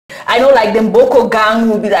I know like the Boko gang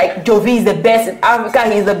will be like, Jovi is the best in Africa,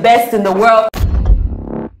 he's the best in the world.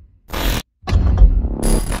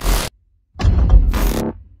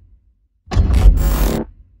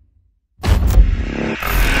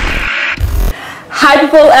 Hi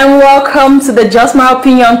people, and welcome to the Just My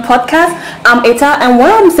Opinion podcast. I'm Etah, and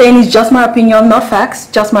what I'm saying is just my opinion, not facts,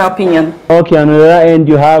 just my opinion. Okay, on the other end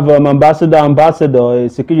you have Ambazador Ambazador,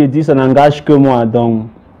 sécurité ça n'engage que moi, donc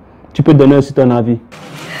tu peux donner aussi ton avis.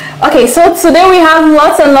 Okay, so today we have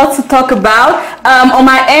lots and lots to talk about. On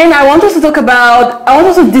my end, I want us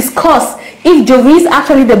to discuss if Jovi is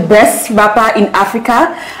actually the best rapper in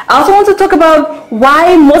Africa. I also want to talk about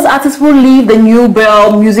why most artists who leave the new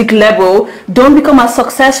bell music level don't become as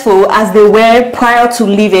successful as they were prior to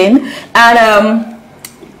leaving. And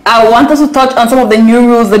I want us to touch on some of the new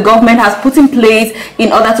rules the government has put in place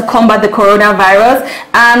in order to combat the coronavirus.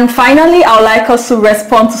 And finally, I would like us to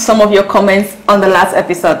respond to some of your comments on the last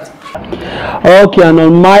episode. Okay, and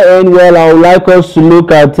on my end, well, I would like us to look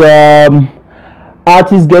at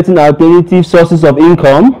artists getting alternative sources of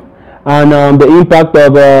income and the impact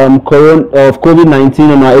of COVID-19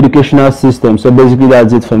 on our educational system. So basically,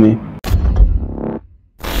 that's it for me.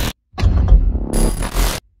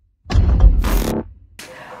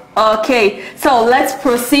 Okay, so let's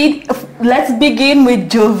proceed. Let's begin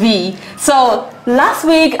with Jovi. So last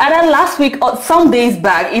week or some days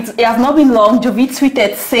back, it has not been long, Jovi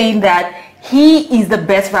tweeted saying that he is the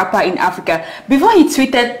best rapper in Africa. Before he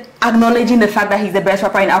tweeted acknowledging the fact that he's the best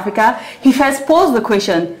rapper in Africa, he first posed the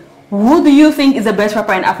question, who do you think is the best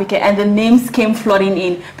rapper in Africa? And the names came flooding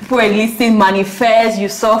in. People were listing Manifest,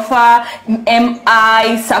 Yusufa,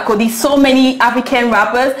 M.I., Sarkodie, so many African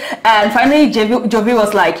rappers. And finally, Jovi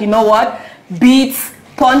was like, you know what? Beats,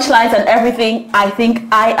 punchlines and everything, I think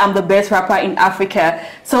I am the best rapper in Africa.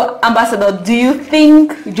 So, Ambassador, do you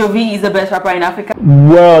think Jovi is the best rapper in Africa?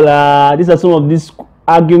 Well, these are some of these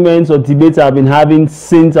arguments or debates I've been having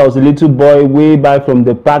since I was a little boy, way back from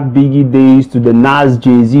the Pac Biggie days to the Nas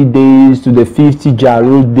Jay-Z days to the 50 Ja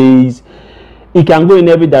Rule days. It can go in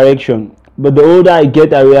every direction. But the older I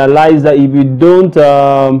get, I realize that if you don't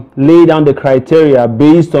lay down the criteria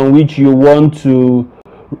based on which you want to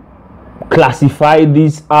classify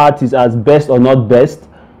these artists as best or not best,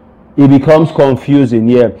 it becomes confusing.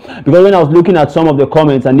 Yeah, because when I was looking at some of the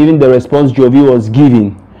comments and even the response Jovi was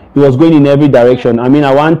giving, he was going in every direction. I mean,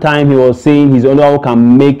 at one time he was saying he's the only one who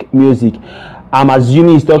can make music. I'm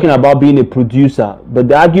assuming he's talking about being a producer, but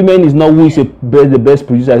the argument is not who is the best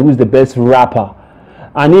producer, who is the best rapper.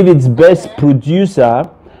 And if it's best producer,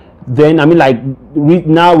 then I mean, like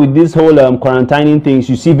now with this whole quarantining things,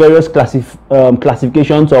 you see various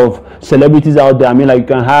classifications of celebrities out there. I mean, like you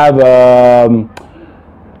can have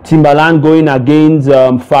Timbaland going against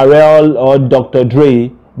Pharrell or Dr.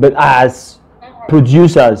 Dre, but as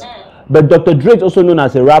producers. But Dr. Dre is also known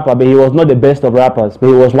as a rapper, but he was not the best of rappers, but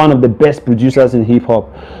he was one of the best producers in hip-hop.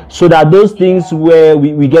 So that those things where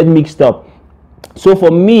we get mixed up. So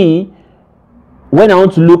for me, when I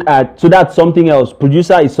want to look at, so that's something else.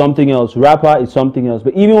 Producer is something else, rapper is something else.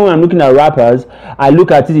 But even when I'm looking at rappers, I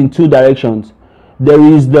look at it in two directions. There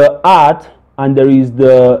is the art and there is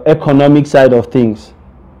the economic side of things.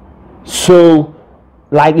 So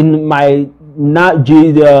like in my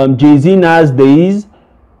Jay-Z Nas days,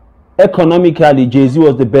 economically Jay-Z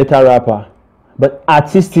was the better rapper, but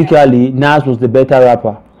artistically Nas was the better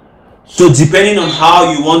rapper. So depending on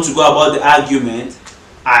how you want to go about the argument,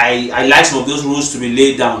 I like some of those rules to be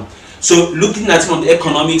laid down. So looking at it from the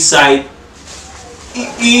economic side,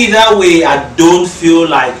 either way I don't feel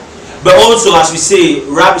like, but also as we say,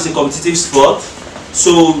 rap is a competitive sport,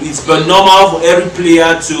 so it's but normal for every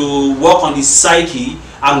player to work on his psyche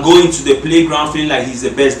and go into the playground feeling like he's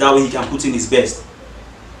the best, that way he can put in his best.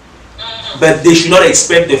 But they should not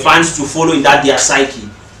expect the fans to follow in that their psyche.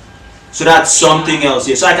 So that's something else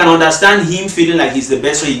here. So I can understand him feeling like he's the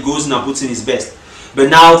best, so he goes in and puts in his best. But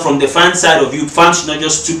now from the fan side of you, fans should not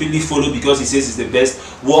just stupidly follow because he says he's the best.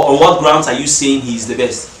 On what grounds are you saying he's the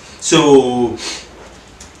best? So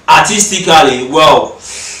artistically, well,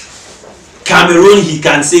 Cameroon, he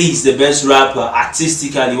can say he's the best rapper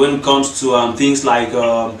artistically when it comes to things like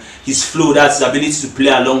his flow, that's his ability to play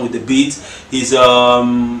along with the beat, his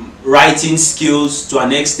writing skills to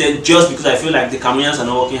an extent, just because I feel like the Cameroonians are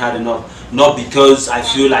not working hard enough, not because I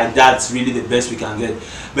feel like that's really the best we can get.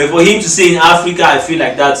 But for him to say in Africa, I feel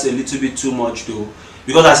like that's a little bit too much though.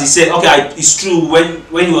 Because as he said, okay, it's true,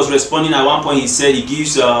 when he was responding at one point, he said he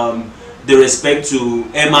gives the respect to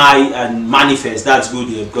M.I. and Manifest. That's good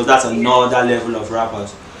here, because that's another level of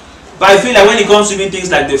rappers. But I feel like when it comes to even things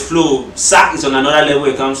like the flow, Sack is on another level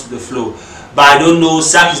when it comes to the flow. but I don't know,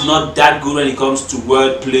 Sack is not that good when it comes to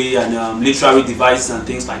wordplay and literary devices and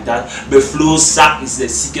things like that. But flow, Sack is the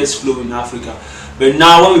sickest flow in Africa. But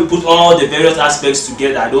now when we put all the various aspects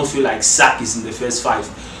together, I don't feel like Sack is in the first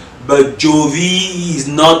 5. But Jovi is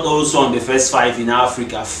not also on the first 5 in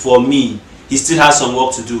Africa for me. He still has some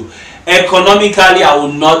work to do. Economically, I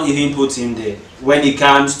will not even put him there when it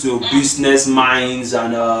comes to business minds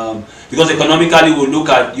and because economically we'll look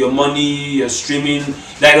at your money, your streaming.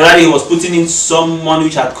 Like already he was putting in some money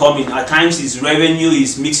which had come in. At times his revenue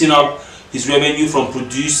is mixing up his revenue from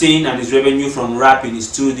producing and his revenue from rapping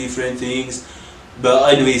is 2 different things.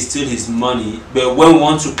 But anyway, it's still his money. But when we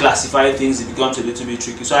want to classify things, it becomes a little bit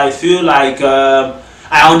tricky. So I feel like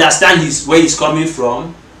I understand where he's coming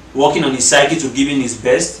from, working on his psyche to giving his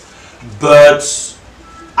best, but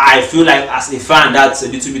I feel like as a fan that's a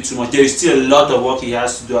little bit too much. There is still a lot of work he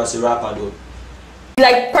has to do as a rapper though.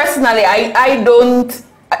 Like personally, I don't,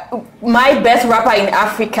 my best rapper in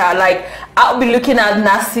Africa, like I'll be looking at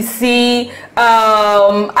Narcissi.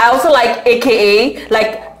 I also like AKA,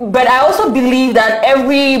 like, but I also believe that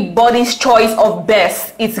everybody's choice of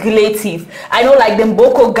best is relative. I know like the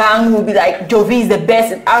Mboko gang will be like Jovi is the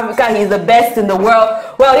best in Africa, he's the best in the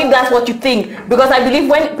world. Well, if that's what you think, because I believe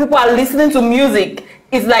when people are listening to music,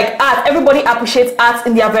 it's like art. Everybody appreciates art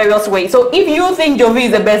in their various ways. So if you think Jovi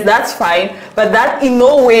is the best, that's fine. But that in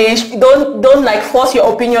no way, don't like force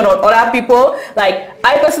your opinion on other people. Like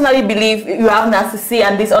I personally believe you have Narcissi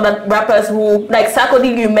and these other rappers who, like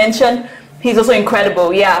Sarkodie you mentioned, he's also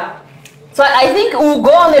incredible. Yeah. So I think we'll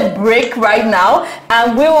go on a break right now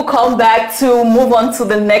and we will come back to move on to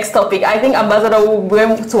the next topic. I think Ambassador will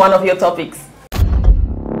go to one of your topics.